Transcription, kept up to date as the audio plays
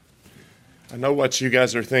I know what you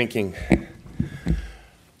guys are thinking.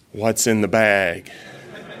 What's in the bag?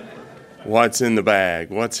 What's in the bag?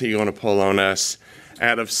 What's he going to pull on us?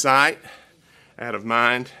 Out of sight, out of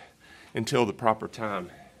mind, until the proper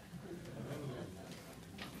time.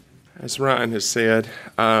 As Ryan has said,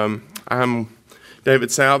 I'm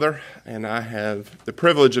David Souther, and I have the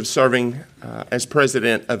privilege of serving as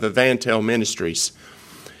president of Evantel Ministries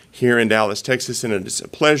here in Dallas, Texas, and it's a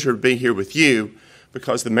pleasure to be here with you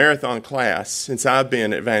because the marathon class, since I've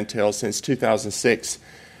been at Evantel since 2006,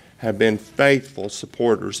 have been faithful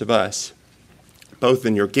supporters of us, both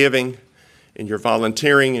in your giving, in your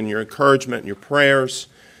volunteering, in your encouragement, in your prayers.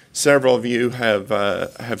 Several of you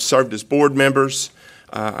have served as board members.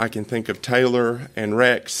 I can think of Taylor and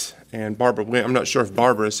Rex and Barbara. I'm not sure if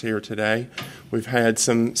Barbara is here today. We've had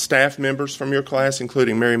some staff members from your class,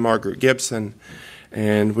 including Mary Margaret Gibson,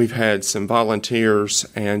 and we've had some volunteers.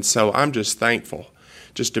 And so I'm just thankful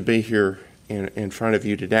just to be here in front of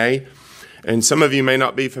you today. And some of you may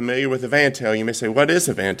not be familiar with Evantel. You may say, what is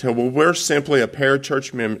Evantel? Well, we're simply a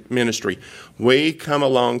parachurch ministry. We come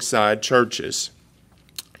alongside churches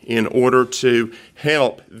in order to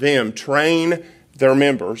help them train their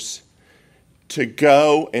members to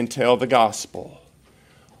go and tell the gospel.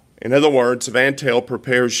 In other words, Evantel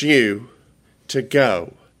prepares you to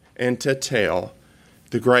go and to tell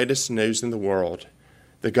the greatest news in the world,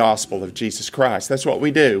 the gospel of Jesus Christ. That's what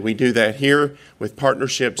we do. We do that here with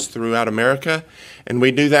partnerships throughout America, and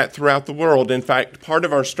we do that throughout the world. In fact, part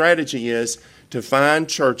of our strategy is to find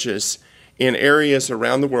churches in areas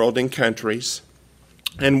around the world, in countries,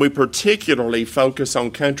 and we particularly focus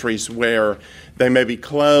on countries where they may be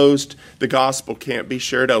closed, the gospel can't be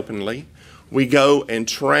shared openly. We go and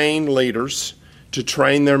train leaders to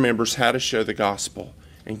train their members how to share the gospel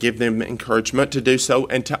and give them encouragement to do so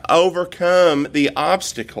and to overcome the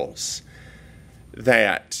obstacles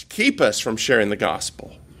that keep us from sharing the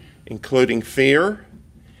gospel, including fear,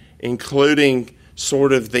 including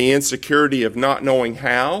sort of the insecurity of not knowing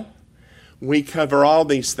how. We cover all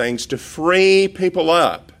these things to free people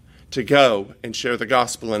up to go and share the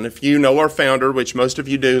gospel. And if you know our founder, which most of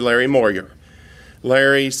you do, Larry Moyer,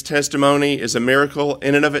 Larry's testimony is a miracle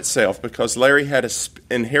in and of itself because Larry had an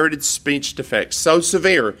inherited speech defect so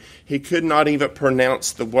severe he could not even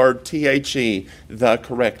pronounce the word T-H-E, the,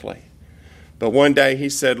 correctly. But one day he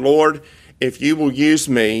said, Lord, if you will use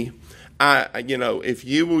me, I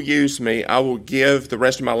will give the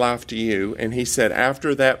rest of my life to you. And he said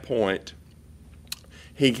after that point,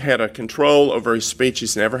 he had a control over his speech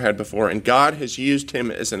he's never had before, and God has used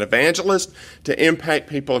him as an evangelist to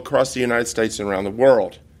impact people across the United States and around the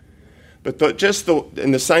world. But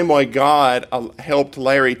in the same way, God helped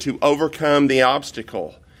Larry to overcome the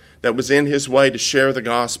obstacle that was in his way to share the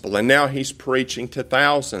gospel, and now he's preaching to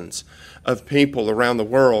thousands of people around the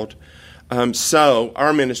world. So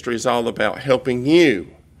our ministry is all about helping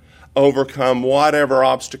you overcome whatever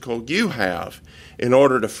obstacle you have in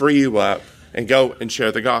order to free you up and go and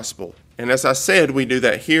share the gospel. And as I said, we do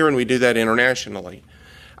that here and we do that internationally.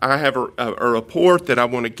 I have a report that I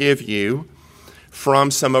want to give you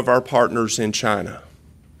from some of our partners in China.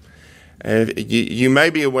 You may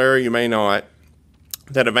be aware, you may not,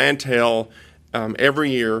 that Evantel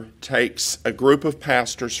every year takes a group of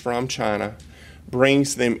pastors from China,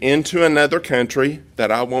 brings them into another country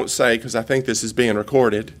that I won't say because I think this is being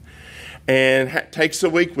recorded, and takes a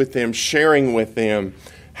week with them, sharing with them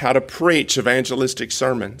how to preach evangelistic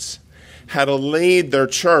sermons, how to lead their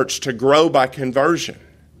church to grow by conversion,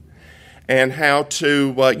 and how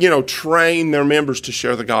to, train their members to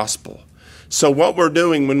share the gospel. So what we're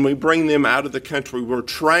doing when we bring them out of the country, we're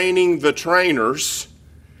training the trainers,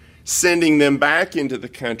 sending them back into the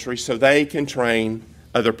country so they can train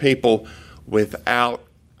other people without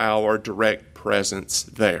our direct presence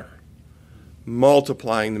there,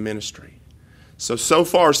 multiplying the ministry. So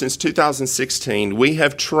far, since 2016, we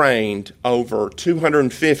have trained over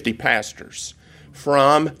 250 pastors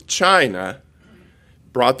from China,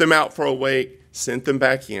 brought them out for a week, sent them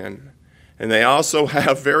back in, and they also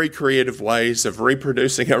have very creative ways of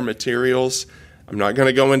reproducing our materials. I'm not going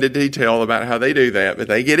to go into detail about how they do that, but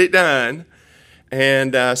they get it done.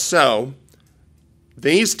 And so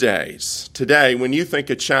these days, today, when you think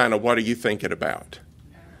of China, what are you thinking about?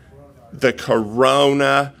 The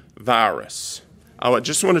coronavirus. I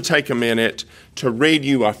just want to take a minute to read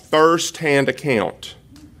you a first-hand account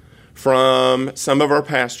from some of our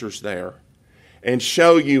pastors there and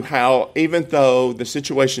show you how, even though the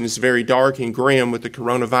situation is very dark and grim with the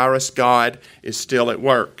coronavirus, God is still at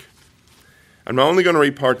work. I'm only going to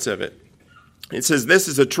read parts of it. It says, this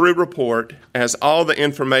is a true report, as all the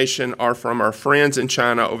information are from our friends in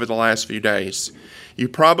China over the last few days. You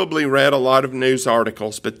probably read a lot of news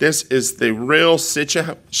articles, but this is the real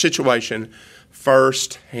situation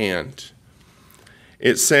firsthand.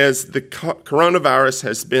 It says the coronavirus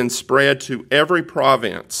has been spread to every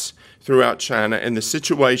province throughout China, and the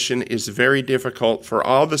situation is very difficult for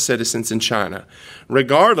all the citizens in China,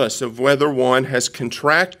 regardless of whether one has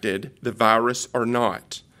contracted the virus or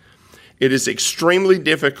not. It is extremely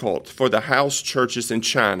difficult for the house churches in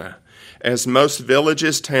China, as most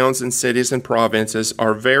villages, towns, and cities and provinces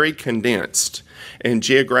are very condensed and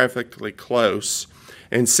geographically close,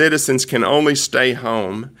 and citizens can only stay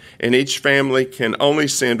home, and each family can only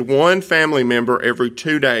send one family member every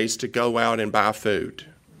 2 days to go out and buy food.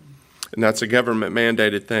 And that's a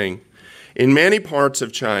government-mandated thing. In many parts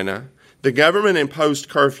of China, the government-imposed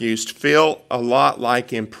curfews feel a lot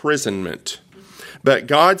like imprisonment. But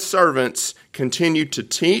God's servants continue to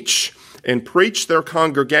teach and preach their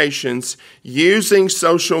congregations using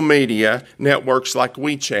social media networks like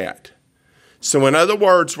WeChat. So in other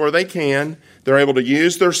words, where they can, they're able to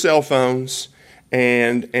use their cell phones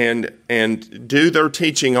and do their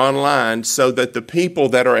teaching online so that the people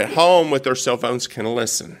that are at home with their cell phones can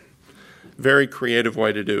listen. Very creative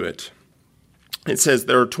way to do it. It says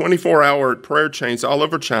there are 24-hour prayer chains all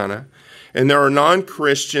over China, and there are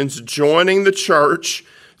non-Christians joining the church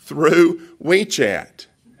through WeChat.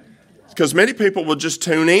 Because many people will just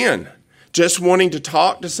tune in, just wanting to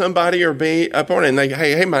talk to somebody or be up on it. And they,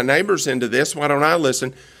 hey, my neighbor's into this. Why don't I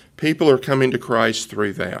listen? People are coming to Christ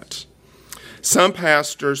through that. Some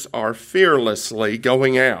pastors are fearlessly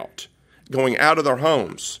going out of their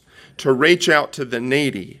homes to reach out to the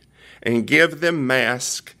needy and give them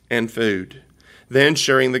masks and food, then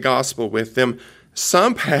sharing the gospel with them.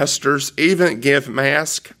 Some pastors even give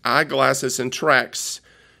masks, eyeglasses, and tracts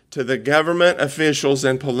to the government officials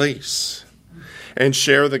and police and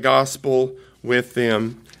share the gospel with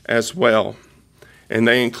them as well. And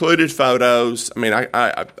they included photos. I mean,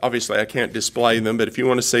 I obviously I can't display them, but if you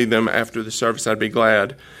want to see them after the service, I'd be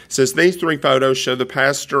glad. It says these 3 photos show the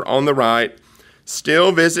pastor on the right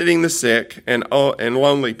still visiting the sick and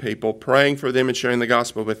lonely people, praying for them and sharing the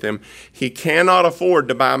gospel with them. He cannot afford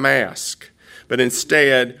to buy a mask, but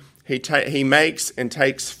instead he makes and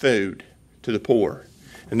takes food to the poor.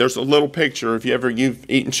 And there's a little picture, if you've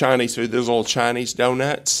eaten Chinese food, those little Chinese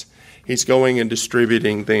donuts. He's going and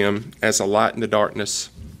distributing them as a light in the darkness.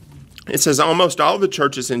 It says almost all the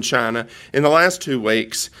churches in China in the last 2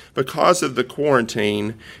 weeks, because of the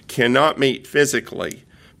quarantine, cannot meet physically,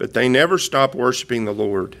 but they never stop worshiping the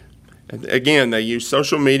Lord. And again, they use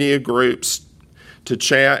social media groups to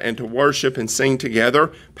chat and to worship and sing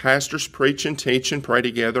together. Pastors preach and teach and pray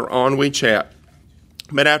together on WeChat.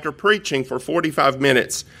 But after preaching for 45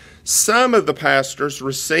 minutes, some of the pastors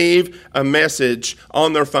receive a message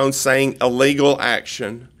on their phone saying illegal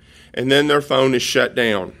action, and then their phone is shut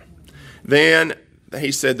down. Then,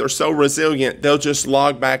 he said, they're so resilient, they'll just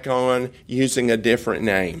log back on using a different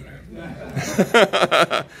name.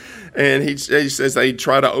 And he says they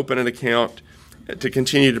try to open an account to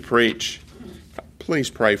continue to preach. Please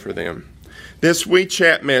pray for them. This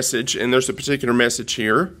WeChat message, and there's a particular message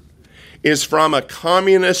here, is from a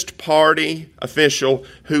Communist Party official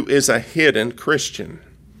who is a hidden Christian,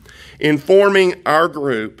 informing our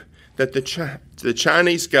group that the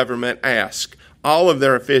Chinese government asked all of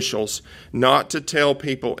their officials not to tell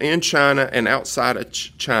people in China and outside of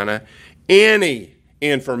China any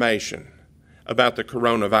information about the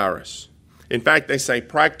coronavirus. In fact, they say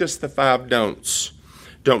practice the 5 don'ts.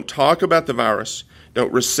 Don't talk about the virus.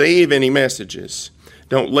 Don't receive any messages.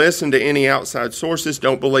 Don't listen to any outside sources.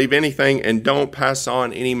 Don't believe anything, and don't pass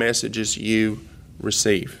on any messages you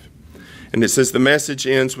receive. And it says the message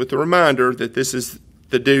ends with a reminder that this is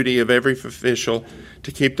the duty of every official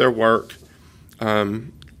to keep their work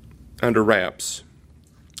under wraps.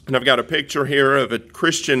 And I've got a picture here of a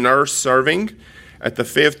Christian nurse serving at the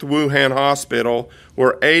 5th Wuhan hospital,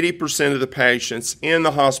 where 80% of the patients in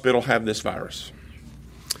the hospital have this virus.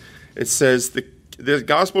 It says the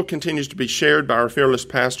gospel continues to be shared by our fearless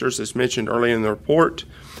pastors, as mentioned earlier in the report.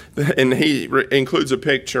 And he includes a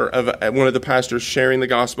picture of one of the pastors sharing the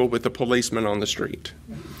gospel with a policeman on the street.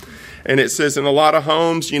 And it says in a lot of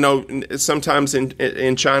homes, sometimes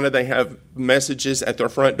in China they have messages at their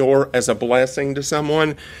front door as a blessing to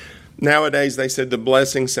someone. Nowadays, they said the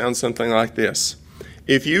blessing sounds something like this.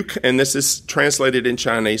 And this is translated in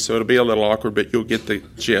Chinese, so it'll be a little awkward, but you'll get the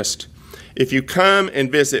gist. If you come and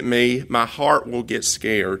visit me, my heart will get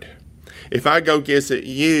scared. If I go visit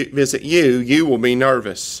you, you will be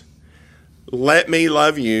nervous. Let me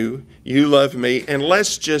love you, you love me, and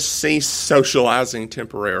let's just cease socializing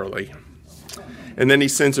temporarily. And then he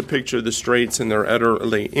sends a picture of the streets, and they're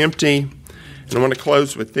utterly empty. And I want to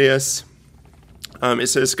close with this. It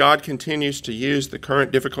says, God continues to use the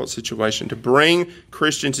current difficult situation to bring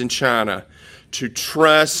Christians in China to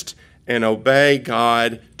trust and obey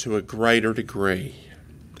God to a greater degree.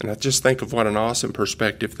 And I just think of what an awesome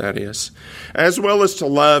perspective that is. As well as to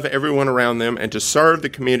love everyone around them and to serve the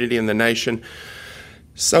community and the nation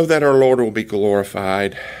so that our Lord will be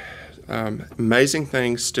glorified. Amazing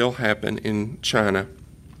things still happen in China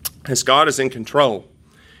as God is in control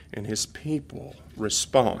and His people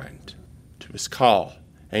respond to His call.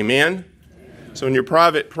 Amen? So in your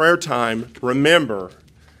private prayer time, remember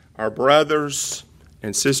our brothers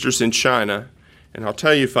and sisters in China. And I'll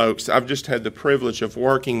tell you, folks, I've just had the privilege of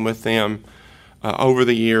working with them over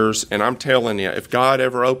the years, and I'm telling you, if God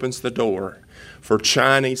ever opens the door for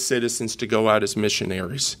Chinese citizens to go out as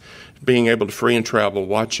missionaries, being able to free and travel,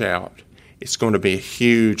 watch out. It's going to be a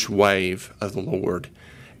huge wave of the Lord,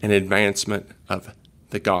 an advancement of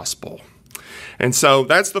the gospel. And so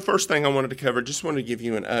that's the first thing I wanted to cover. Just wanted to give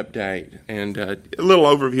you an update and a little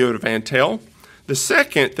overview of Evantel. The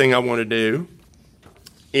second thing I want to do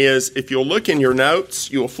is, if you'll look in your notes,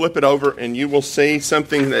 you'll flip it over and you will see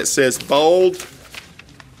something that says bold,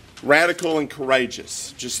 radical, and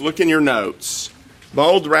courageous. Just look in your notes.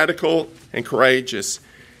 Bold, radical, and courageous.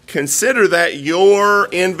 Consider that your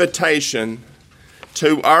invitation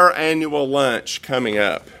to our annual lunch coming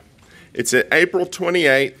up. It's at April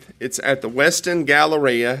 28th. It's at the Westin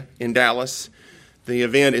Galleria in Dallas. The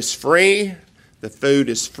event is free. The food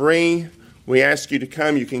is free. We ask you to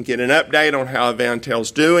come. You can get an update on how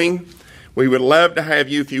Evantel's doing. We would love to have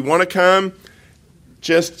you. If you want to come,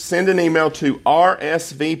 just send an email to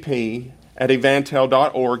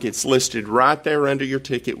rsvp@evantel.org. It's listed right there under your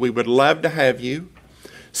ticket. We would love to have you.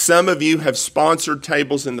 Some of you have sponsored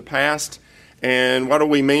tables in the past. And what do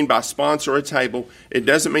we mean by sponsor a table? It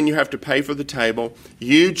doesn't mean you have to pay for the table.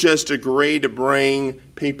 You just agree to bring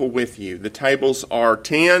people with you. The tables are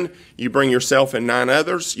 10. You bring yourself and 9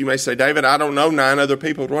 others. You may say, David, I don't know 9 other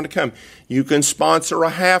people who want to come. You can sponsor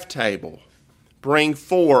a half table. Bring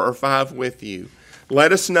 4 or 5 with you.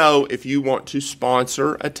 Let us know if you want to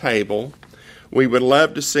sponsor a table. We would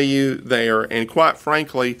love to see you there. And quite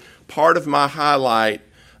frankly, part of my highlight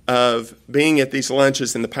of being at these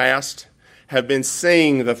lunches in the past have been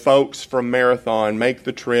seeing the folks from Marathon make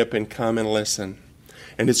the trip and come and listen.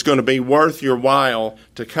 And it's going to be worth your while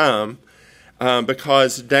to come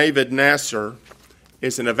because David Nasser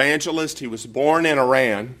is an evangelist. He was born in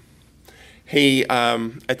Iran. He,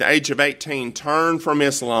 at the age of 18, turned from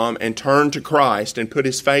Islam and turned to Christ and put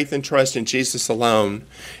his faith and trust in Jesus alone.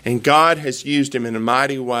 And God has used him in a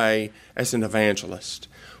mighty way as an evangelist.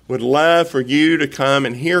 Would love for you to come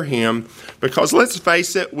and hear him because let's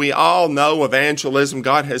face it, we all know evangelism.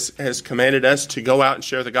 God has commanded us to go out and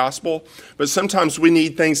share the gospel, but sometimes we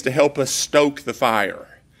need things to help us stoke the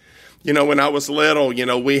fire. You know, when I was little, you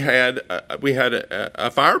know, we had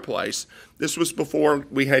a fireplace. This was before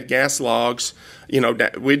we had gas logs. You know,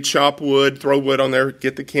 we'd chop wood, throw wood on there,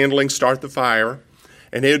 get the kindling, start the fire,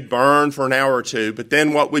 and it'd burn for an hour or two. But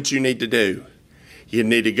then what would you need to do? You'd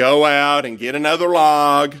need to go out and get another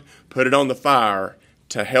log, put it on the fire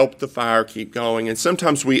to help the fire keep going. And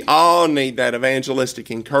sometimes we all need that evangelistic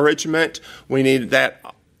encouragement. We need that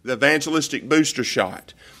evangelistic booster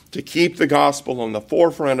shot to keep the gospel on the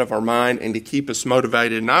forefront of our mind and to keep us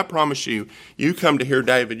motivated. And I promise you, you come to hear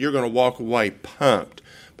David, you're going to walk away pumped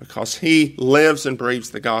because he lives and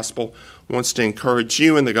breathes the gospel, wants to encourage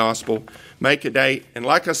you in the gospel. Make a date. And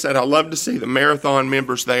like I said, I love to see the Marathon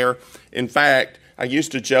members there. In fact, I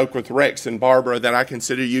used to joke with Rex and Barbara that I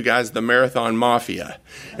consider you guys the Marathon Mafia.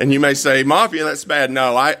 And you may say, Mafia, that's bad.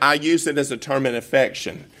 No, I use it as a term in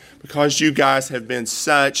affection because you guys have been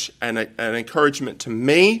such an encouragement to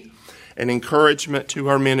me, an encouragement to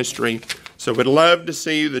our ministry. So we'd love to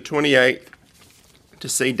see you the 28th to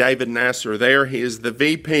see David Nasser there. He is the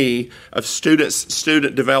VP of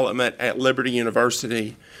Student Development at Liberty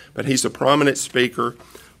University, but he's a prominent speaker.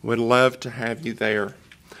 Would love to have you there.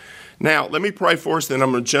 Now, let me pray for us, then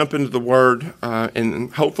I'm going to jump into the Word,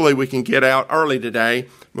 and hopefully we can get out early today.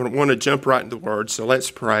 I want to jump right into the Word, so let's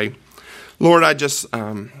pray. Lord, I just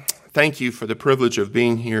thank you for the privilege of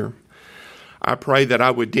being here. I pray that I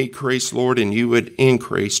would decrease, Lord, and you would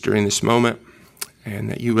increase during this moment, and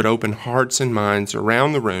that you would open hearts and minds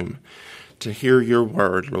around the room to hear your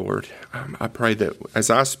Word, Lord. I pray that as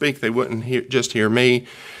I speak, they wouldn't just hear me,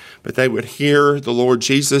 but they would hear the Lord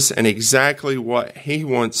Jesus and exactly what he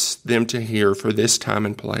wants them to hear for this time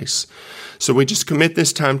and place. So we just commit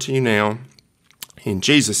this time to you now. In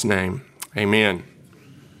Jesus' name, amen.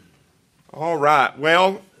 All right.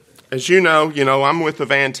 Well, As you know, I'm with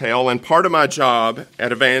Avantel, and part of my job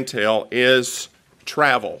at Avantel is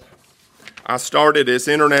travel. I started as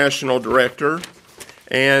international director,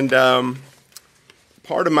 and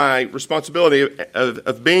part of my responsibility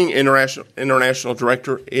of being international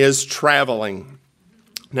director is traveling.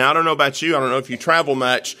 Now, I don't know about you. I don't know if you travel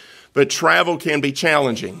much, but travel can be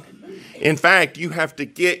challenging. In fact, you have to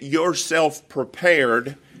get yourself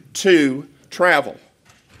prepared to travel.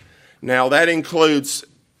 Now, that includes,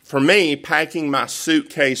 for me, packing my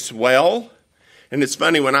suitcase well. And it's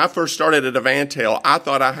funny, when I first started at Avantel, I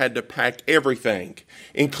thought I had to pack everything,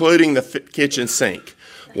 including the kitchen sink.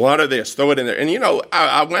 What of this? Throw it in there. And,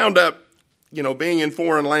 I wound up, being in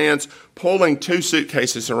foreign lands, pulling 2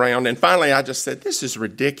 suitcases around. And finally, I just said, this is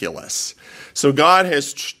ridiculous. So God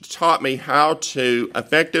has taught me how to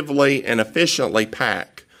effectively and efficiently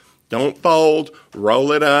pack. Don't fold,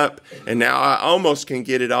 roll it up, and now I almost can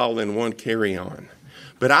get it all in one carry-on.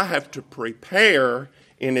 But I have to prepare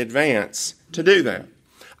in advance to do that.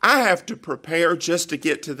 I have to prepare just to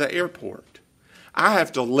get to the airport. I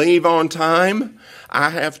have to leave on time. I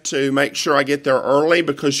have to make sure I get there early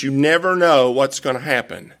because you never know what's going to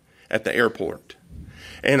happen at the airport.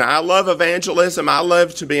 And I love evangelism. I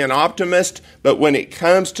love to be an optimist, but when it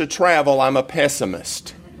comes to travel, I'm a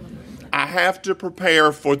pessimist. I have to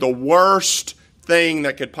prepare for the worst thing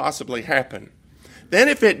that could possibly happen. Then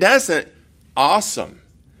if it doesn't, awesome.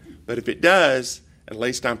 But if it does, at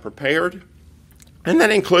least I'm prepared. And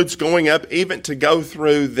that includes going up even to go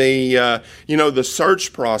through the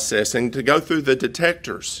search process and to go through the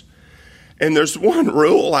detectors. And there's one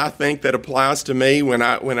rule I think that applies to me when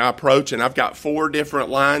I approach, and I've got 4 different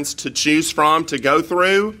lines to choose from to go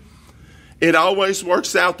through. It always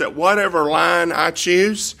works out that whatever line I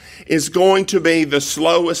choose is going to be the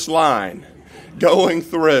slowest line going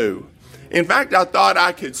through. In fact, I thought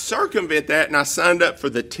I could circumvent that, and I signed up for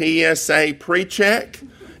the TSA pre-check,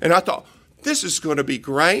 and I thought, this is going to be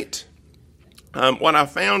great. What I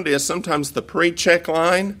found is sometimes the pre-check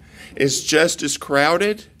line is just as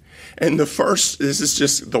crowded. And this is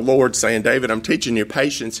just the Lord saying, David, I'm teaching you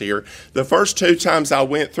patience here. The first 2 times I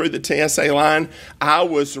went through the TSA line, I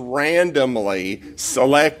was randomly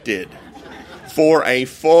selected for a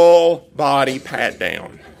full body pat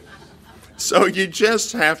down. So you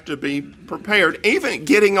just have to be prepared. Even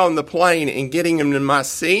getting on the plane and getting in my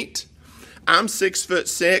seat, I'm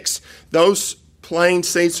 6'6". Those plane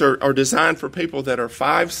seats are designed for people that are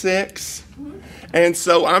 5'6". And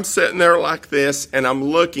so I'm sitting there like this, and I'm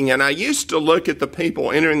looking, and I used to look at the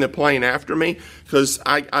people entering the plane after me because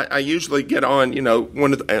I usually get on,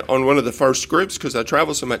 one of the first groups because I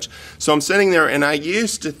travel so much. So I'm sitting there, and I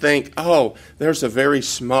used to think, oh, there's a very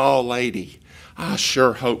small lady. I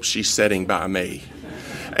sure hope she's sitting by me.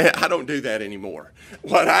 And I don't do that anymore.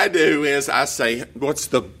 What I do is I say,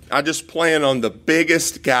 I just plan on the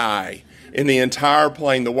biggest guy in the entire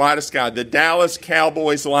plane, the whitest guy, the Dallas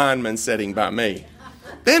Cowboys lineman sitting by me.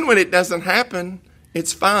 Then when it doesn't happen,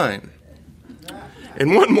 it's fine.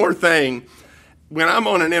 And one more thing, when I'm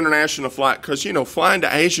on an international flight, because, flying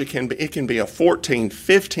to Asia can be a 14,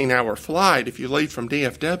 15-hour flight if you leave from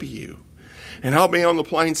DFW. And I'll be on the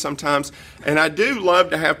plane sometimes, and I do love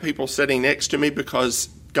to have people sitting next to me because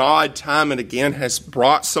God, time and again, has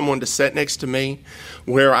brought someone to sit next to me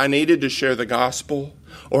where I needed to share the gospel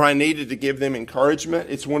or I needed to give them encouragement.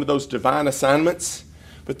 It's one of those divine assignments.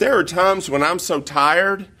 But there are times when I'm so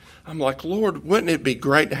tired, I'm like, Lord, wouldn't it be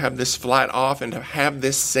great to have this flight off and to have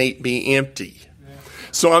this seat be empty?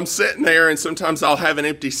 So I'm sitting there, and sometimes I'll have an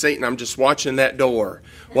empty seat, and I'm just watching that door.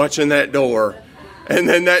 And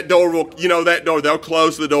then that door will, they'll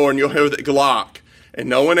close the door, and you'll hear the lock. And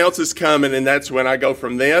no one else is coming, and that's when I go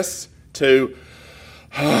from this to,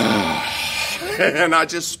 and I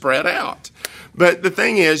just spread out. But the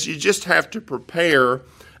thing is, you just have to prepare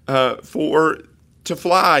to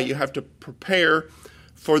fly. You have to prepare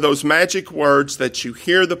for those magic words that you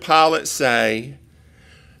hear the pilot say.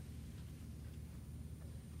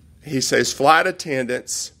 He says, flight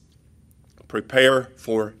attendants, prepare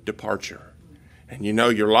for departure. And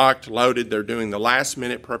you're locked, loaded. They're doing the last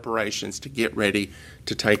minute preparations to get ready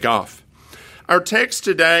to take off. Our text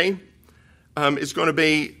today is going to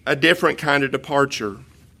be a different kind of departure.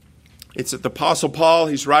 It's at the Apostle Paul.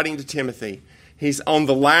 He's writing to Timothy. He's on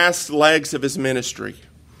the last legs of his ministry.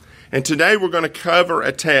 And today we're going to cover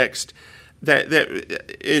a text that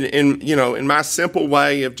in my simple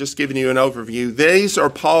way of just giving you an overview, these are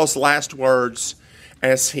Paul's last words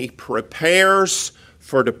as he prepares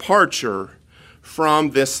for departure from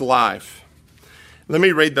this life. Let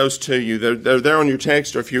me read those to you. They're there on your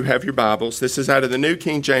text, or if you have your Bibles. This is out of the New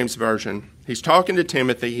King James Version. He's talking to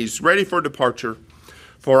Timothy. He's ready for departure.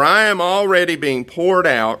 For I am already being poured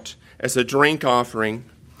out as a drink offering,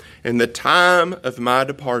 and the time of my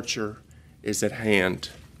departure is at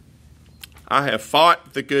hand. I have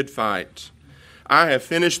fought the good fight. I have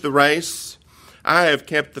finished the race. I have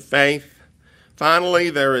kept the faith.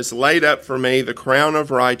 Finally, there is laid up for me the crown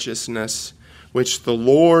of righteousness, which the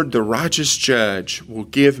Lord, the righteous judge, will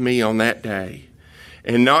give me on that day.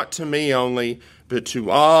 And not to me only, but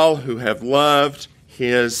to all who have loved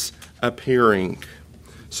his appearing.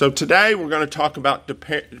 So today we're going to talk about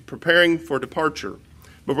preparing for departure.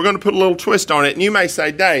 But we're going to put a little twist on it. And you may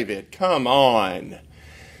say, David, come on.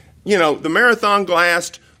 You know, the Marathon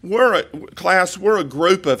class, we're a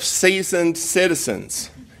group of seasoned citizens.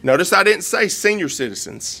 Notice I didn't say senior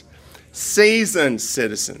citizens. Seasoned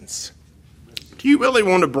citizens. Do you really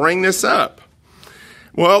want to bring this up?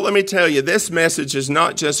 Well, let me tell you, this message is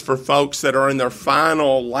not just for folks that are in their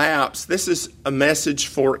final laps. This is a message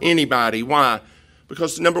for anybody. Why?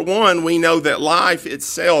 Because number one, we know that life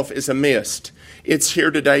itself is a mist. It's here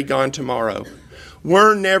today, gone tomorrow.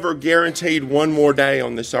 We're never guaranteed one more day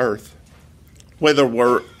on this earth. Whether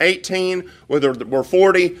we're 18, whether we're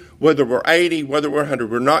 40, whether we're 80, whether we're 100,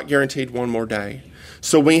 we're not guaranteed one more day.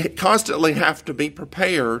 So we constantly have to be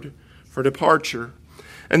prepared for departure.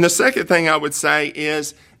 And the second thing I would say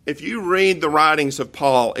is, if you read the writings of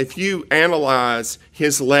Paul, if you analyze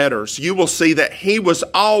his letters, you will see that he was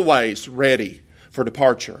always ready for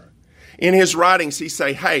departure. In his writings, he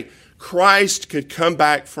say, hey, Christ could come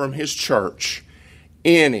back from his church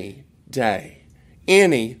any day,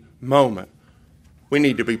 any moment. We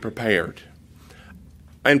need to be prepared.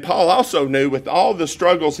 And Paul also knew with all the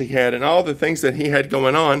struggles he had and all the things that he had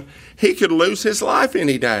going on, he could lose his life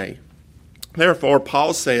any day. Therefore,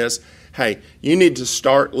 Paul says, hey, you need to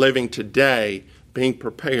start living today being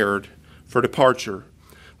prepared for departure.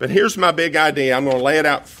 But here's my big idea. I'm going to lay it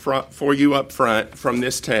out for you up front from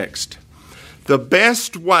this text. The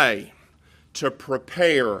best way to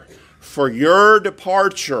prepare for your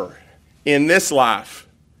departure in this life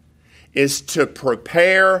is to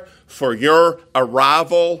prepare for your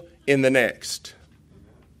arrival in the next.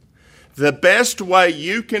 The best way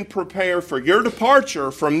you can prepare for your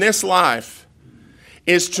departure from this life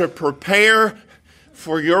is to prepare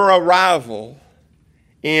for your arrival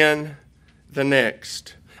in the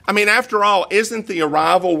next. I mean, after all, isn't the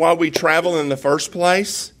arrival why we travel in the first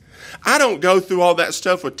place? I don't go through all that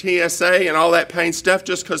stuff with TSA and all that pain stuff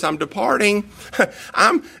just because I'm departing.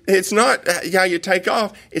 It's not how you take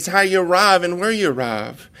off. It's how you arrive and where you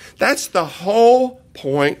arrive. That's the whole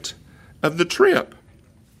point of the trip.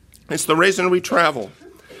 It's the reason we travel.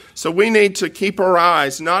 So we need to keep our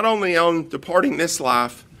eyes not only on departing this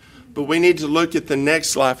life, but we need to look at the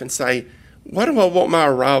next life and say, what do I want my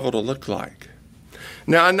arrival to look like?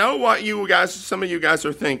 Now, I know what some of you guys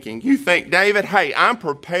are thinking. You think, David, hey, I'm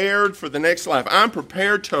prepared for the next life. I'm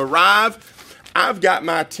prepared to arrive. I've got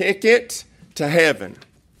my ticket to heaven.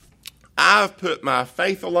 I've put my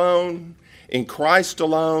faith alone, in Christ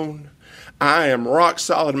alone. I am rock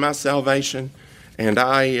solid in my salvation, and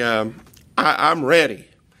I'm ready.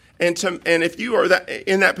 And if you are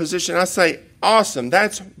in that position, I say, awesome,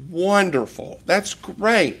 that's wonderful. That's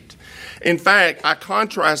great. In fact, I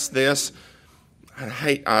contrast this.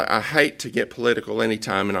 I hate to get political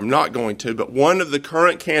anytime, and I'm not going to, but one of the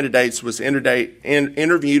current candidates was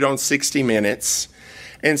interviewed on 60 Minutes,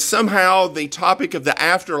 and somehow the topic of the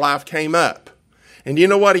afterlife came up. And you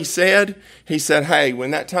know what he said? He said, hey,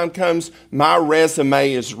 when that time comes, my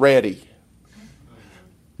resume is ready.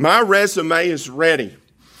 My resume is ready.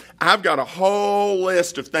 I've got a whole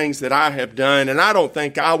list of things that I have done, and I don't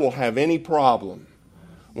think I will have any problem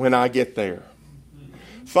when I get there.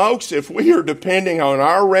 Folks, if we are depending on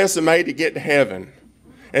our resume to get to heaven,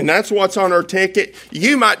 and that's what's on our ticket,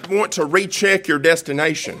 you might want to recheck your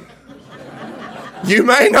destination. You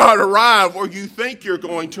may not arrive where you think you're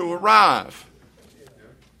going to arrive.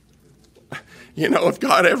 You know, if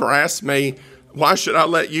God ever asked me, why should I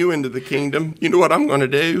let you into the kingdom? You know what I'm going to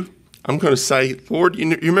do? I'm going to say, Lord,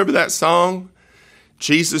 you remember that song?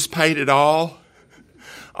 Jesus paid it all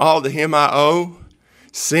to him I owe.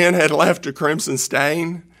 Sin had left a crimson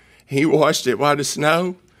stain. He washed it white as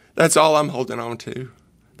snow. That's all I'm holding on to.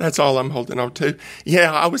 That's all I'm holding on to.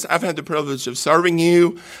 Yeah, I've had the privilege of serving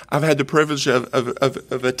you. I've had the privilege of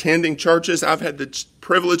attending churches. I've had the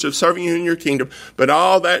privilege of serving you in your kingdom. But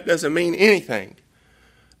all that doesn't mean anything.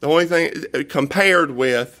 The only thing compared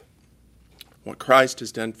with what Christ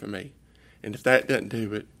has done for me. And if that doesn't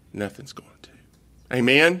do it, nothing's going to.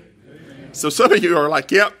 Amen? So some of you are like,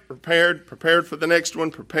 yep, prepared for the next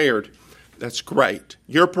one, prepared. That's great.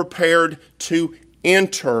 You're prepared to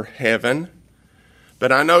enter heaven,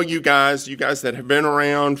 But I know you guys that have been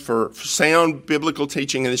around for sound biblical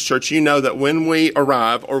teaching in this church, you know that when we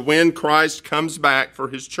arrive or when Christ comes back for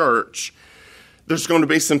his church, there's going to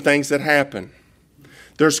be some things that happen.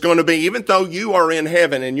 There's going to be, even though you are in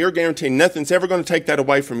heaven and you're guaranteed nothing's ever going to take that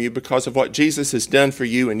away from you because of what Jesus has done for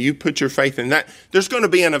you and you put your faith in that, there's going to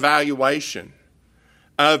be an evaluation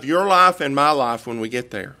of your life and my life when we get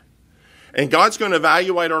there. And God's going to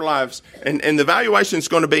evaluate our lives. And the evaluation is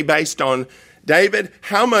going to be based on, David,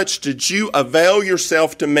 how much did you avail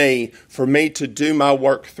yourself to me for me to do my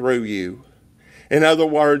work through you? In other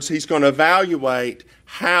words, he's going to evaluate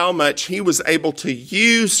how much he was able to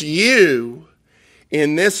use you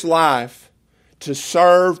in this life to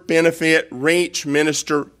serve, benefit, reach,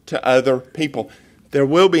 minister to other people. There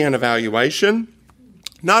will be an evaluation.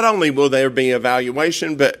 Not only will there be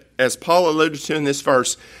evaluation, but as Paul alluded to in this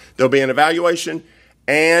verse, there'll be an evaluation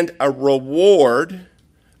and a reward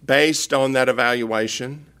based on that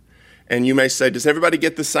evaluation. And you may say, does everybody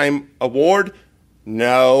get the same award?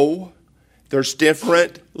 No. There's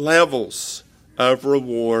different levels of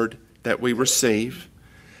reward that we receive.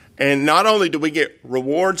 And not only do we get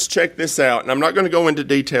rewards, check this out, and I'm not going to go into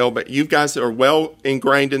detail, but you guys are well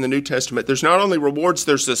ingrained in the New Testament. There's not only rewards,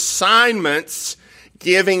 there's assignments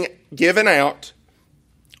given out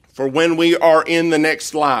for when we are in the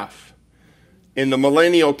next life, in the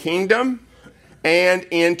millennial kingdom and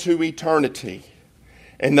into eternity.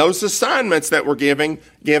 And those assignments that we're given,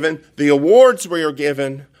 the awards we are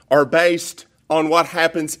given, are based on what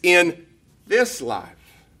happens in this life.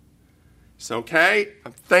 So, okay,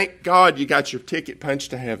 thank God you got your ticket punched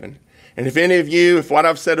to heaven. And if any of you, if what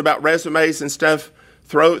I've said about resumes and stuff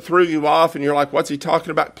threw you off and you're like, what's he talking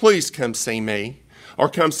about? Please come see me. Or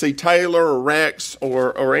come see Taylor or Rex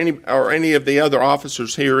or any of the other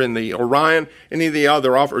officers here in the Orion, any of the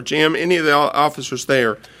other or Jim, any of the officers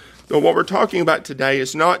there. But what we're talking about today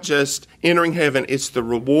is not just entering heaven, it's the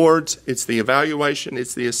rewards, it's the evaluation,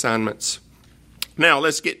 it's the assignments. Now,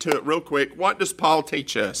 let's get to it real quick. What does Paul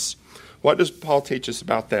teach us? What does Paul teach us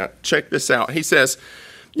about that? Check this out. He says,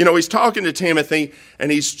 he's talking to Timothy, and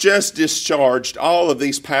he's just discharged all of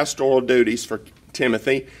these pastoral duties for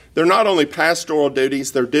Timothy. They're not only pastoral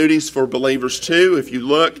duties, they're duties for believers too. If you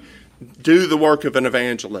look, do the work of an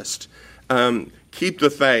evangelist. Keep the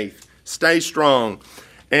faith. Stay strong.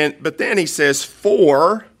 But then he says,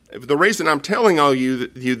 the reason I'm telling all you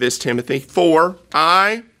this, Timothy, for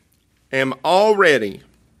I am already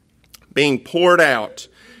being poured out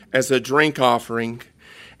as a drink offering,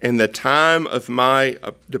 and the time of my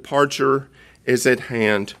departure is at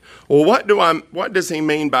hand. Well, what does he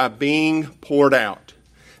mean by being poured out?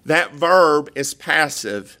 That verb is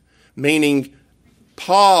passive, meaning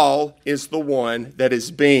Paul is the one that is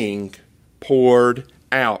being poured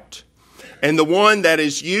out. And the one that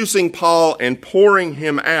is using Paul and pouring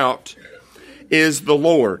him out is the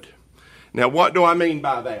Lord. Now, what do I mean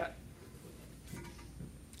by that?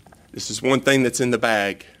 This is one thing that's in the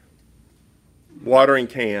bag. Watering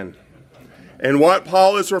can. And what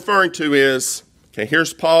Paul is referring to is, okay,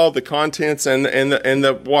 here's Paul, the contents and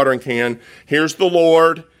the watering can. Here's the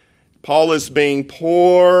Lord. Paul is being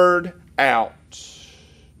poured out.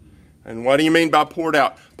 And what do you mean by poured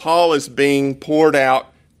out? Paul is being poured out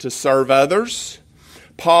to serve others.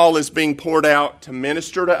 Paul is being poured out to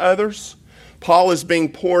minister to others. Paul is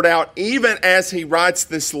being poured out even as he writes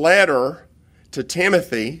this letter to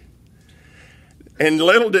Timothy. And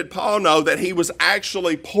little did Paul know that he was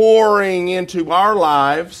actually pouring into our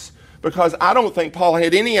lives, because I don't think Paul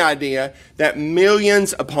had any idea that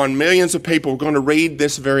millions upon millions of people were going to read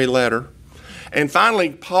this very letter. And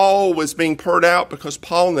finally, Paul was being poured out because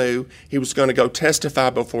Paul knew he was going to go testify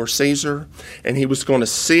before Caesar, and he was going to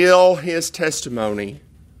seal his testimony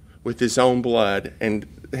with his own blood, and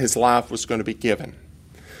his life was going to be given.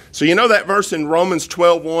 So you know that verse in Romans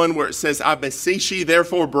 12:1 where it says, I beseech ye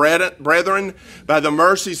therefore, brethren, by the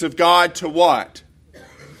mercies of God, to what?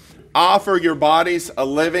 Offer your bodies a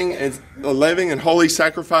living and holy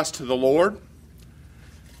sacrifice to the Lord.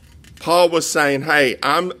 Paul was saying, hey,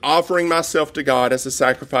 I'm offering myself to God as a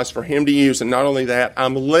sacrifice for him to use. And not only that,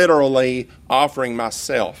 I'm literally offering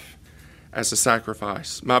myself as a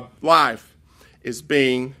sacrifice. My life is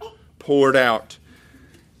being poured out.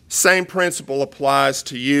 Same principle applies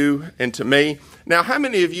to you and to me. Now, how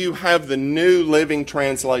many of you have the New Living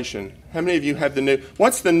Translation? How many of you have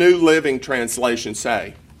what's the New Living Translation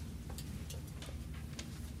say?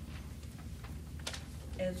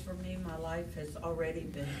 As for me, my life has already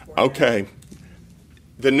been poured out. Okay.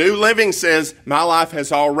 The New Living says, my life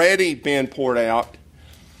has already been poured out.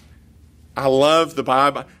 I love the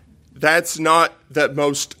Bible. That's not the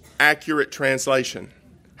most accurate translation.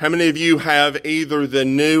 How many of you have either the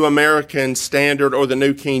New American Standard or the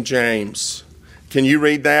New King James? Can you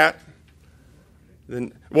read that?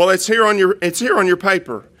 Well, it's here on your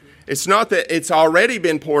paper. It's not that it's already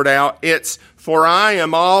been poured out. It's, for I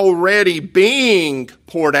am already being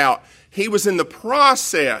poured out. He was in the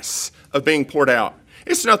process of being poured out.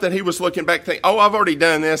 It's not that he was looking back thinking, oh, I've already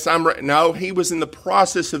done this. No, he was in the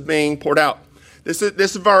process of being poured out.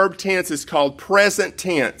 This verb tense is called present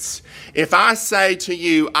tense. If I say to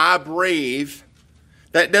you, I breathe,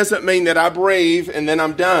 that doesn't mean that I breathe and then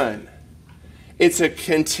I'm done. It's a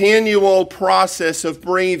continual process of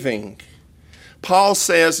breathing. Paul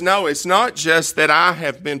says, no, it's not just that I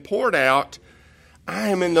have been poured out. I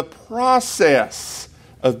am in the process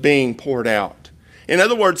of being poured out. In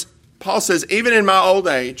other words, Paul says, even in my old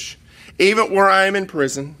age, even where I am in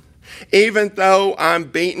prison, even though I'm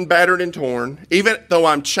beaten, battered, and torn, even though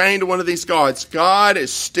I'm chained to one of these gods, God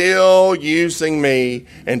is still using me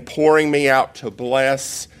and pouring me out to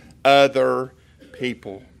bless other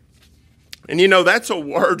people. And you know, that's a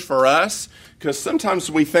word for us, because sometimes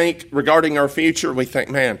we think regarding our future, we think,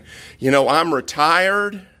 man, you know, I'm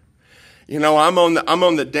retired. You know, I'm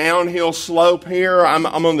on the downhill slope here. I'm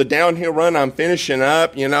on the downhill run. I'm finishing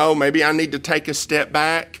up. You know, maybe I need to take a step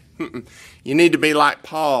back. You need to be like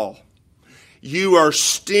Paul. You are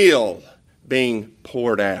still being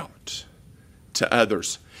poured out to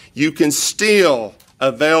others. You can still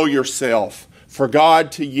avail yourself for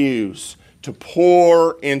God to use to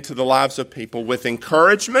pour into the lives of people with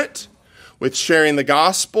encouragement, with sharing the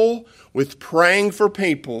gospel, with praying for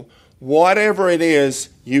people. Whatever it is,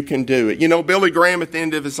 you can do it. You know, Billy Graham at the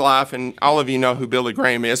end of his life, and all of you know who Billy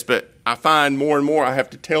Graham is, but I find more and more I have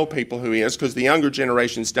to tell people who he is because the younger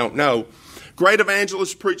generations don't know. Great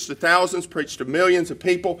evangelist, preached to thousands, preached to millions of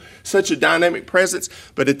people, such a dynamic presence.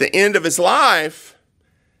 But at the end of his life,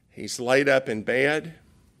 he's laid up in bed.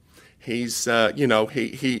 He's,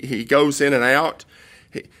 he goes in and out.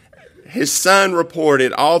 His son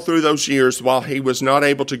reported all through those years while he was not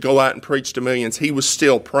able to go out and preach to millions, he was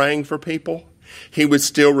still praying for people. He would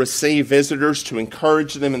still receive visitors to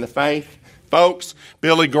encourage them in the faith. Folks,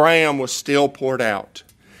 Billy Graham was still poured out.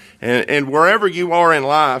 And wherever you are in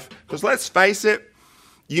life, because let's face it,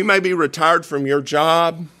 you may be retired from your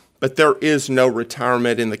job, but there is no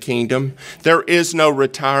retirement in the kingdom. There is no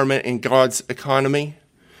retirement in God's economy.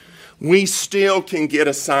 We still can get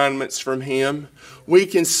assignments from Him. We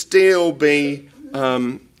can still be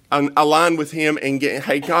aligned with Him and get,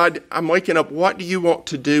 hey, God, I'm waking up. What do you want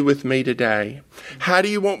to do with me today? How do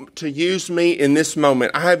you want to use me in this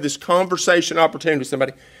moment? I have this conversation opportunity with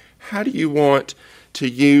somebody. How do you want to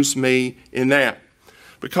use me in that?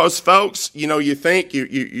 Because, folks, you know, you think,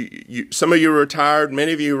 some of you are retired,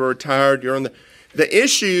 many of you are retired, you're on the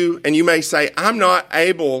issue, and you may say, I'm not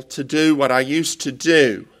able to do what I used to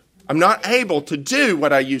do. I'm not able to do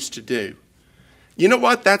what I used to do. You know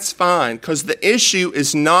what? That's fine, because the issue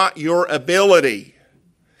is not your ability.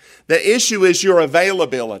 The issue is your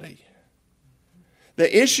availability.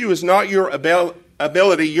 The issue is not your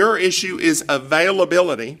ability. Your issue is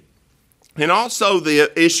availability. And also the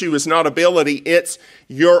issue is not ability, it's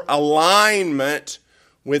your alignment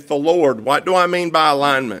with the Lord. What do I mean by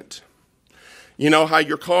alignment? You know how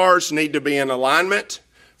your cars need to be in alignment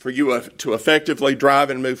for you to effectively drive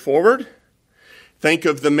and move forward? Think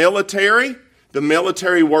of the military. The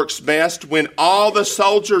military works best when all the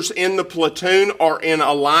soldiers in the platoon are in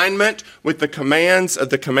alignment with the commands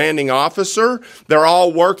of the commanding officer. They're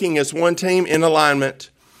all working as one team in alignment.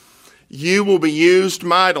 You will be used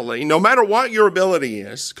mightily, no matter what your ability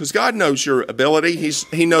is, because God knows your ability.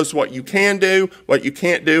 He knows what you can do, what you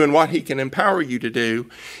can't do, and what He can empower you to do.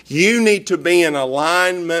 You need to be in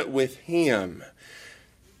alignment with Him.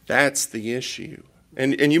 That's the issue.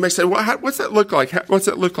 And you may say, well, what's that look like? What's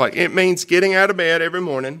that look like? It means getting out of bed every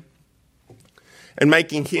morning and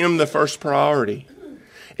making Him the first priority.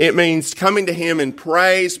 It means coming to Him in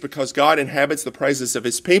praise because God inhabits the praises of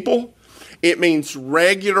His people. It means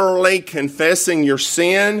regularly confessing your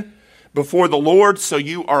sin before the Lord so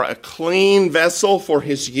you are a clean vessel for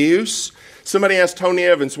His use. Somebody asked Tony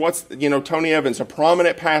Evans, Tony Evans, a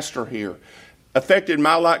prominent pastor here, affected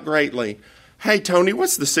my life greatly. Hey, Tony,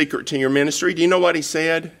 what's the secret to your ministry? Do you know what he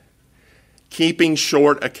said? Keeping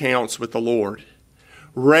short accounts with the Lord.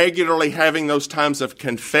 Regularly having those times of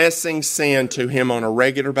confessing sin to Him on a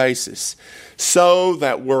regular basis so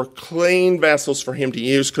that we're clean vessels for Him to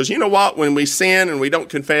use. Because you know what? When we sin and we don't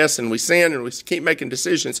confess and we sin and we keep making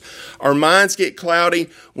decisions, our minds get cloudy.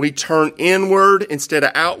 We turn inward instead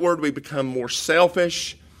of outward. We become more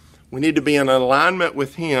selfish. We need to be in alignment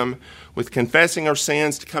with Him with confessing our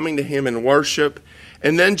sins, to coming to Him in worship,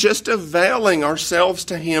 and then just availing ourselves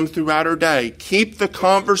to Him throughout our day. Keep the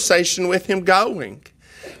conversation with Him going.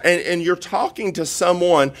 And you're talking to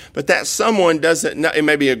someone, but that someone doesn't know. It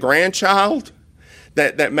may be a grandchild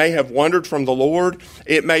that may have wandered from the Lord.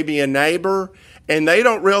 It may be a neighbor. And they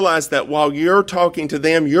don't realize that while you're talking to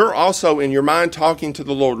them, you're also in your mind talking to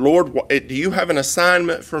the Lord. Lord, do you have an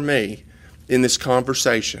assignment for me in this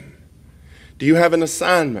conversation? Do you have an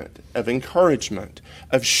assignment of encouragement,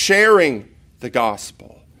 of sharing the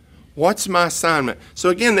gospel? What's my assignment? So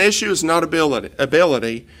again, the issue is not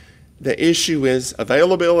ability. The issue is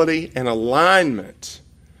availability and alignment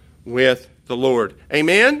with the Lord.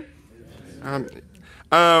 Amen?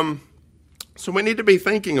 So we need to be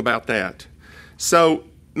thinking about that. So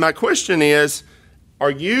my question is, are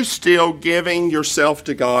you still giving yourself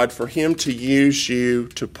to God for Him to use you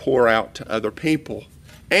to pour out to other people?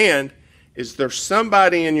 And is there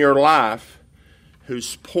somebody in your life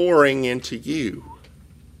who's pouring into you?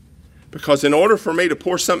 Because in order for me to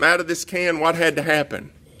pour something out of this can, what had to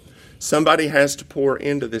happen? Somebody has to pour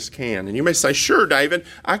into this can. And you may say, sure, David,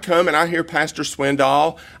 I come and I hear Pastor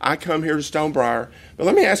Swindoll. I come here to Stonebriar. But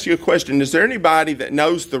let me ask you a question. Is there anybody that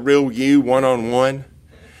knows the real you one-on-one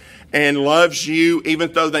and loves you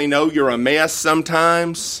even though they know you're a mess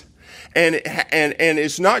sometimes? And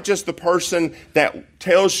it's not just the person that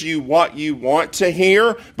tells you what you want to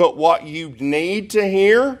hear, but what you need to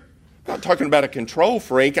hear. I'm not talking about a control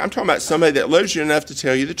freak. I'm talking about somebody that loves you enough to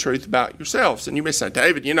tell you the truth about yourselves. And you may say,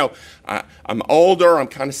 David, I'm older. I'm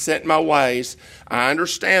kind of set in my ways. I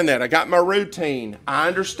understand that. I got my routine. I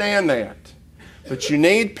understand that. But you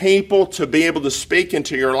need people to be able to speak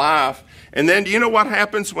into your life. And then do you know what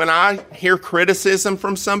happens when I hear criticism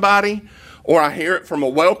from somebody or I hear it from a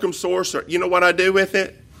welcome source? Or you know what I do with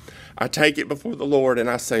it? I take it before the Lord and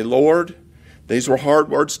I say, Lord, these were hard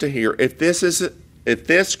words to hear. If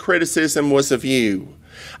this criticism was of you,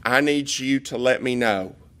 I need you to let me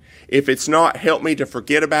know. If it's not, help me to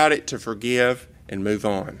forget about it, to forgive, and move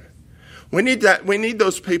on. We need that. We need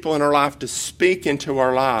those people in our life to speak into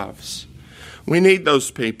our lives. We need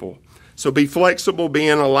those people. So be flexible, be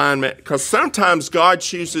in alignment, because sometimes God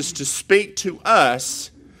chooses to speak to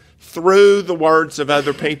us through the words of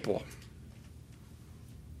other people.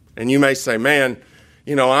 And you may say, man,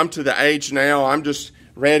 I'm to the age now, I'm just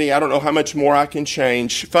ready. I don't know how much more I can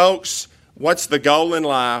change. Folks, what's the goal in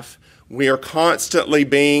life? We are constantly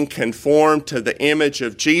being conformed to the image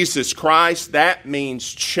of Jesus Christ. That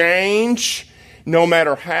means change, no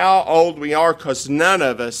matter how old we are, because none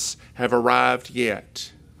of us have arrived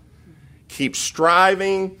yet. Keep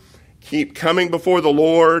striving, keep coming before the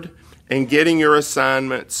Lord, and getting your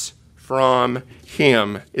assignments from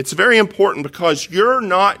Him. It's very important because you're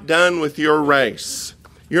not done with your race.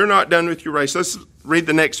 You're not done with your race. Let's read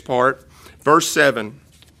the next part. Verse 7.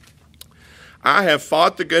 I have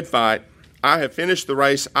fought the good fight. I have finished the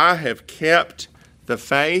race. I have kept the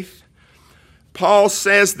faith. Paul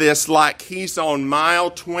says this like he's on mile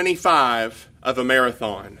 25 of a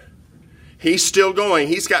marathon. He's still going.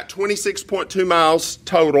 He's got 26.2 miles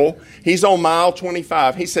total. He's on mile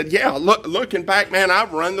 25. He said, yeah, looking back, man,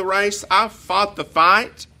 I've run the race. I've fought the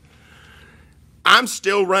fight. I'm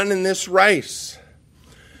still running this race.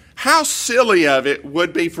 How silly of it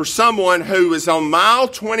would be for someone who is on mile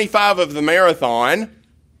 25 of the marathon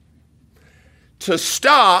to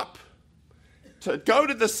stop, to go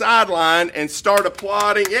to the sideline and start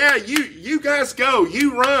applauding. Yeah, you guys go.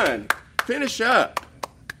 You run. Finish up.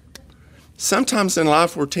 Sometimes in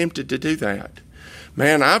life we're tempted to do that.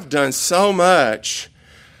 Man, I've done so much.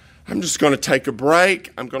 I'm just going to take a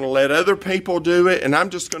break. I'm going to let other people do it, and I'm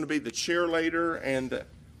just going to be the cheerleader. And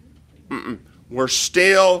we're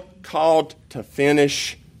still called to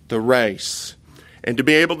finish the race and to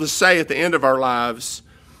be able to say at the end of our lives,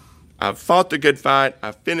 I've fought the good fight,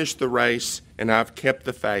 I've finished the race, and I've kept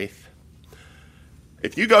the faith.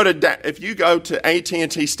 If you go to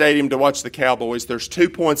AT&T Stadium to watch the Cowboys, there's 2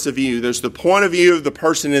 points of view. There's the point of view of the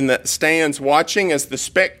person in the stands watching as the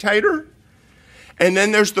spectator, and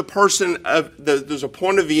then there's the there's a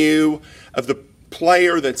point of view of the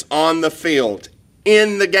player that's on the field,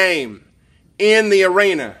 in the game, in the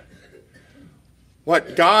arena.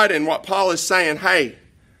 What God and what Paul is saying, hey,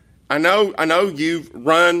 I know you've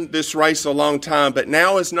run this race a long time, but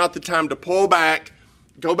now is not the time to pull back,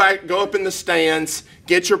 go up in the stands,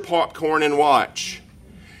 get your popcorn and watch.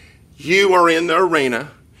 You are in the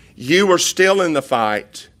arena. You are still in the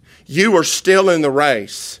fight. You are still in the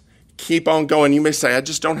race. Keep on going. You may say, I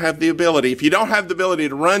just don't have the ability. If you don't have the ability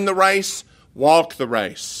to run the race, walk the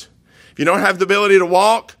race. If you don't have the ability to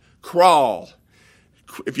walk, crawl.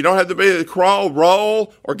 if you don't have the ability to crawl,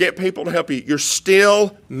 roll, or get people to help you, you're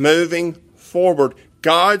still moving forward.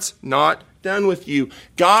 God's not done with you.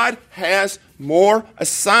 God has more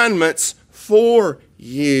assignments for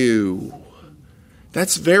you.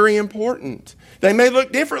 That's very important. They may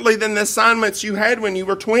look differently than the assignments you had when you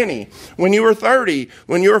were 20, when you were 30,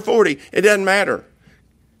 when you were 40. It doesn't matter.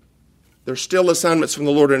 There's still assignments from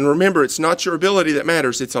the Lord. And remember, it's not your ability that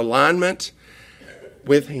matters. It's alignment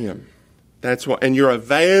with Him. That's what, and your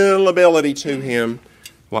availability to Him,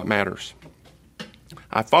 what matters.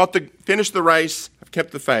 I finished the race. I've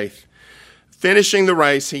kept the faith. Finishing the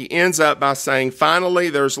race, he ends up by saying,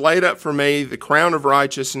 finally, there's laid up for me the crown of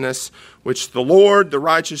righteousness, which the Lord, the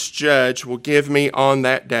righteous judge, will give me on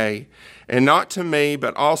that day. And not to me,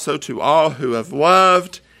 but also to all who have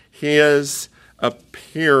loved his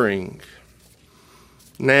appearing.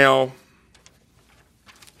 Now,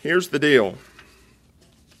 here's the deal.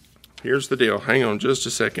 Here's the deal. Hang on just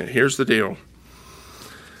a second. Here's the deal.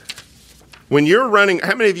 When you're running,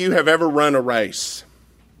 how many of you have ever run a race?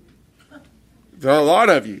 There are a lot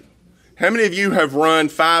of you. How many of you have run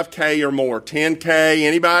 5K or more? 10K?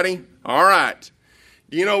 Anybody? All right.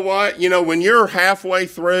 You know what? You know, when you're halfway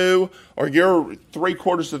through or you're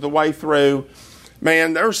 3/4 of the way through,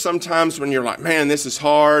 man, there's some times when you're like, man, this is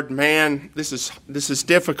hard. Man, this is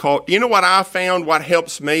difficult. You know what I found? What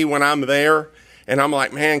helps me when I'm there and I'm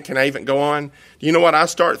like, man, can I even go on? You know what I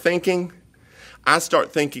start thinking? I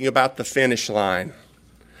start thinking about the finish line.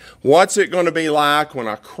 What's it going to be like when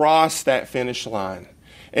I cross that finish line?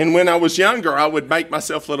 And when I was younger, I would make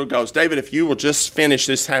myself little goals. David, if you will just finish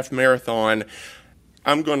this half marathon,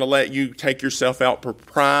 I'm going to let you take yourself out for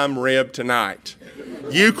prime rib tonight.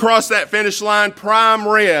 You cross that finish line, prime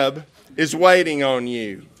rib is waiting on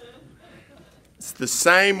you. It's the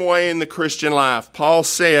same way in the Christian life. Paul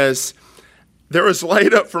says, there is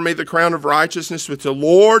laid up for me the crown of righteousness, which the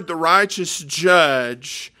Lord, the righteous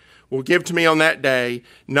judge, will give to me on that day,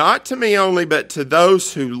 not to me only, but to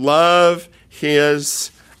those who love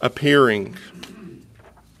his appearing.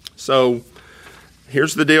 So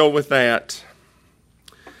here's the deal with that.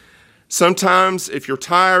 Sometimes if you're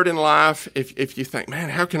tired in life, if you think,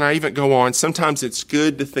 man, how can I even go on? Sometimes it's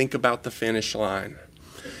good to think about the finish line,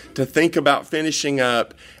 to think about finishing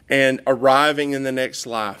up and arriving in the next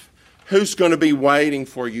life. Who's going to be waiting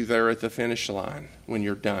for you there at the finish line when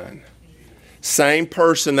you're done? Same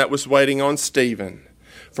person that was waiting on Stephen.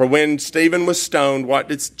 For when Stephen was stoned, what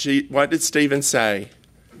did Stephen say?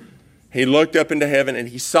 He looked up into heaven and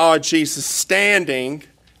he saw Jesus standing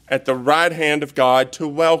at the right hand of God to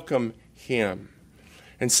welcome him.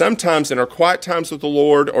 And sometimes in our quiet times with the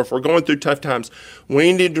Lord, or if we're going through tough times,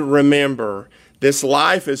 we need to remember this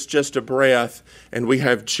life is just a breath, and we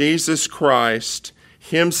have Jesus Christ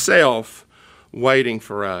himself waiting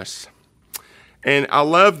for us. And I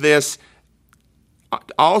love this.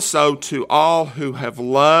 Also, to all who have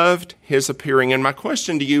loved his appearing. And my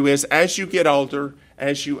question to you is, as you get older,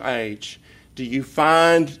 as you age, do you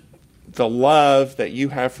find the love that you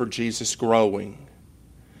have for Jesus growing?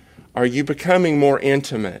 Are you becoming more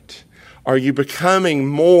intimate? Are you becoming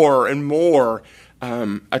more and more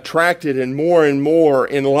attracted and more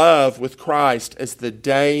in love with Christ as the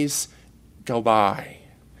days go by?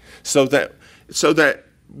 So that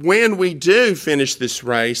when we do finish this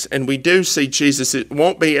race and we do see Jesus, it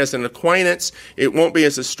won't be as an acquaintance, it won't be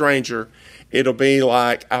as a stranger. It'll be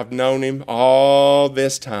like, I've known him all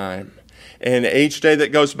this time, and each day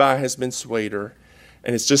that goes by has been sweeter.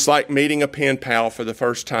 And it's just like meeting a pen pal for the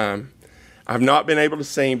first time. I've not been able to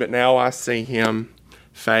see him, but now I see him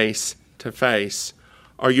face to face.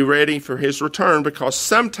 Are you ready for his return? Because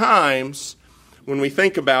sometimes when we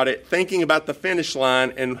think about it, thinking about the finish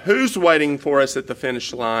line and who's waiting for us at the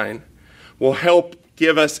finish line will help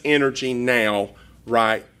give us energy now,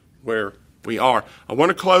 right where we are. I want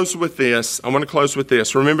to close with this.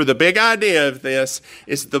 Remember, the big idea of this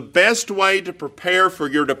is the best way to prepare for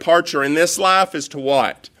your departure in this life is to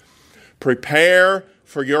what? Prepare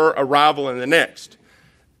for your arrival in the next.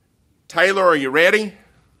 Taylor, are you ready?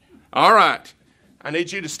 All right. I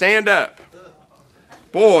need you to stand up.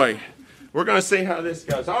 Boy, we're going to see how this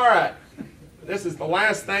goes. All right. This is the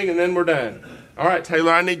last thing, and then we're done. All right,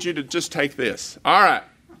 Taylor, I need you to just take this. All right.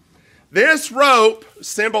 This rope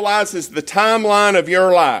symbolizes the timeline of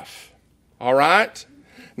your life. All right?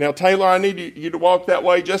 Now, Taylor, I need you to walk that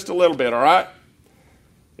way just a little bit, all right?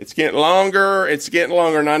 It's getting longer.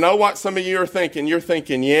 And I know what some of you are thinking. You're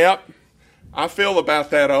thinking, yep, I feel about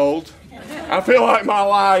that old. I feel like my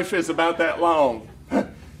life is about that long.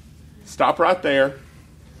 Stop right there.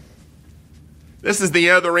 This is the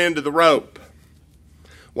other end of the rope.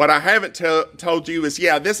 What I haven't told you is,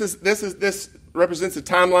 this represents a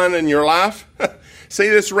timeline in your life? See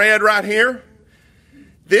this red right here?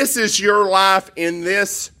 This is your life in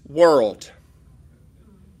this world.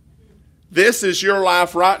 This is your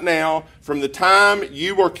life right now from the time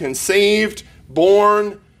you were conceived,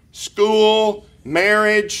 born, school,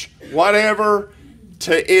 marriage, whatever,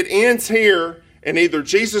 to it ends here, and either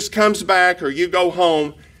Jesus comes back or you go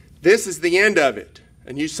home. This is the end of it.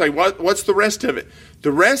 And you say, what's the rest of it?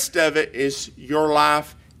 The rest of it is your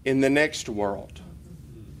life in the next world.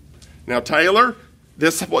 Now, Taylor,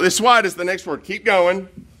 this white is the next word. Keep going.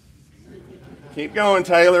 Keep going,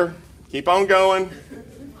 Taylor. Keep on going.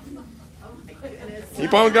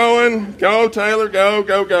 Keep on going. Go, Taylor. Go,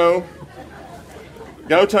 go, go.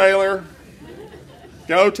 Go, Taylor.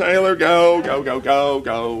 Go, Taylor. Go, go, go, go,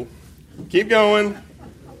 go. Keep going.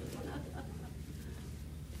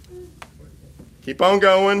 Keep on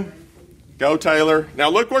going. Go, Taylor. Now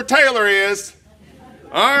look where Taylor is.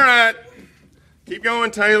 All right. Keep going,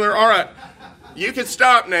 Taylor. All right. You can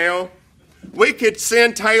stop now. We could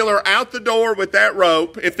send Taylor out the door with that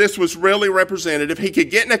rope if this was really representative. He could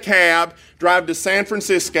get in a cab, drive to San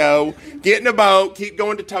Francisco, get in a boat, keep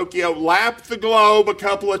going to Tokyo, lap the globe a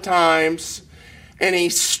couple of times, and he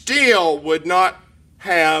still would not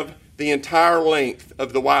have the entire length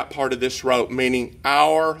of the white part of this rope, meaning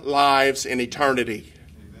our lives in eternity.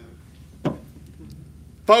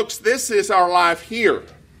 Folks, this is our life here.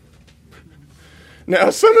 Now,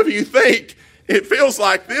 some of you think it feels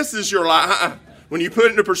like this is your life. When you put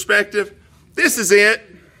it into perspective, this is it.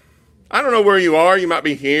 I don't know where you are. You might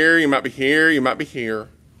be here, you might be here, you might be here.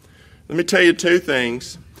 Let me tell you two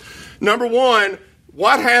things. Number one,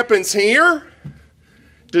 what happens here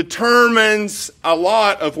determines a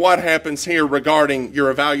lot of what happens here regarding your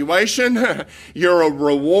evaluation, your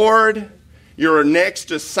reward, your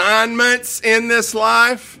next assignments in this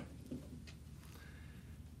life.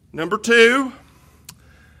 Number two,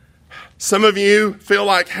 some of you feel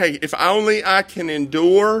like, hey, if only I can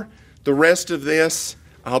endure the rest of this,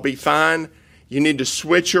 I'll be fine. You need to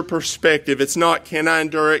switch your perspective. It's not, can I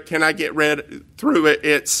endure it? Can I get through it?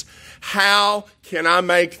 It's, how can I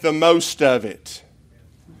make the most of it?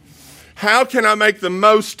 How can I make the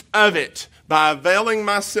most of it? By availing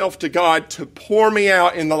myself to God to pour me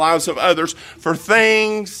out in the lives of others for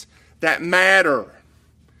things that matter.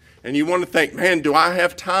 And you want to think, man, do I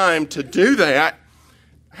have time to do that?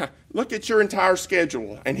 Look at your entire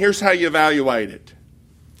schedule, and here's how you evaluate it.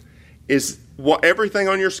 Is what everything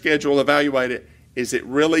on your schedule, evaluate it, is it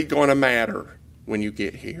really going to matter when you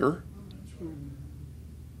get here?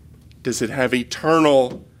 Does it have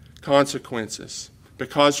eternal consequences?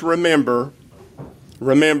 Because remember,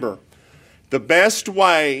 the best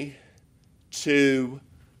way to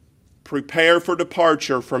prepare for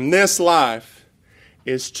departure from this life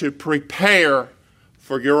is to prepare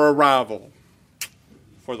for your arrival,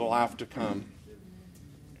 for the life to come.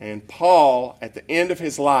 And Paul, at the end of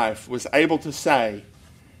his life, was able to say,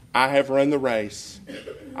 I have run the race.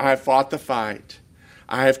 I have fought the fight.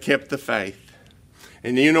 I have kept the faith.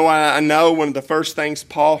 And you know what I know? One of the first things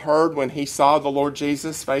Paul heard when he saw the Lord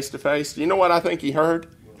Jesus face to face, you know what I think he heard?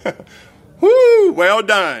 Woo! Well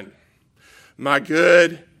done, my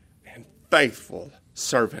good and faithful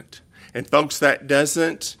servant. And folks, that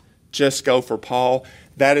doesn't just go for Paul.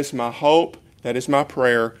 That is my hope. That is my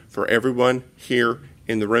prayer for everyone here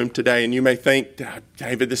in the room today. And you may think,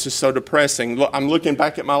 David, this is so depressing. Look, I'm looking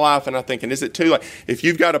back at my life and I'm thinking, is it too late? If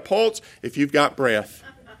you've got a pulse, if you've got breath,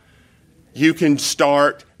 you can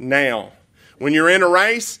start now. When you're in a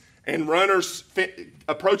race and runners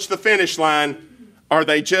approach the finish line, are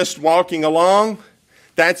they just walking along?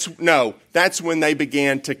 That's when they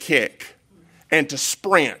began to kick and to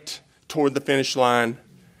sprint toward the finish line.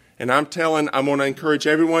 And I want to encourage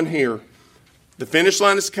everyone here. The finish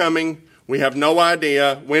line is coming. We have no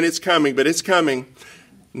idea when it's coming, but it's coming.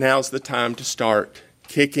 Now's the time to start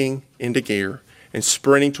kicking into gear and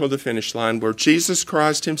sprinting toward the finish line where Jesus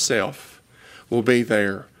Christ himself will be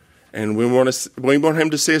there. And we want him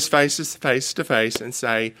to see us face to face and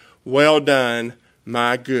say, well done,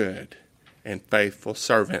 my good and faithful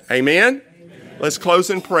servant. Amen? Let's close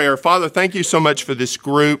in prayer. Father, thank you so much for this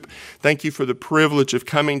group. Thank you for the privilege of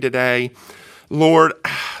coming today. Lord,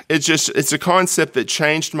 it's a concept that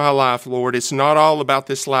changed my life, Lord. It's not all about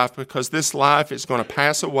this life, because this life is going to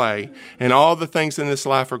pass away, and all the things in this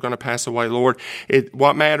life are going to pass away, Lord.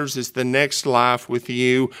 What matters is the next life with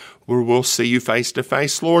you, where we'll see you face to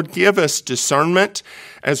face. Lord, give us discernment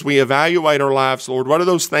as we evaluate our lives, Lord. What are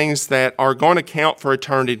those things that are going to count for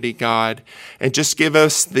eternity, God? And just give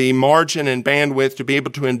us the margin and bandwidth to be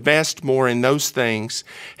able to invest more in those things.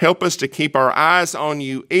 Help us to keep our eyes on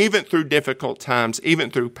you, even through difficult times,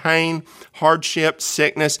 even through pain, hardship,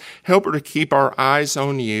 sickness. Help us to keep our eyes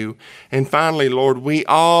on you. And finally, Lord, we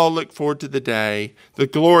all look forward to the day, the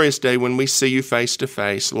glorious day when we see you face to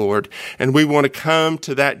face, Lord. And we want to come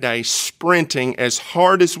to that day sprinting as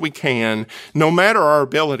hard as we can, no matter our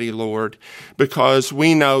ability, Lord, because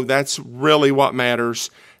we know that's really what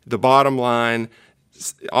matters. The bottom line,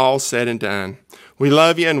 all said and done. We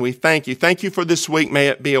love you and we thank you. Thank you for this week. May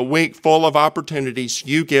it be a week full of opportunities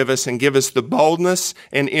you give us, and give us the boldness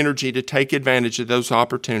and energy to take advantage of those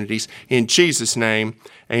opportunities. In Jesus' name,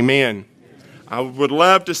 amen. I would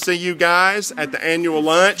love to see you guys at the annual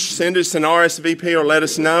lunch. Send us an RSVP or let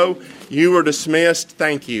us know. You are dismissed.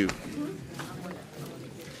 Thank you.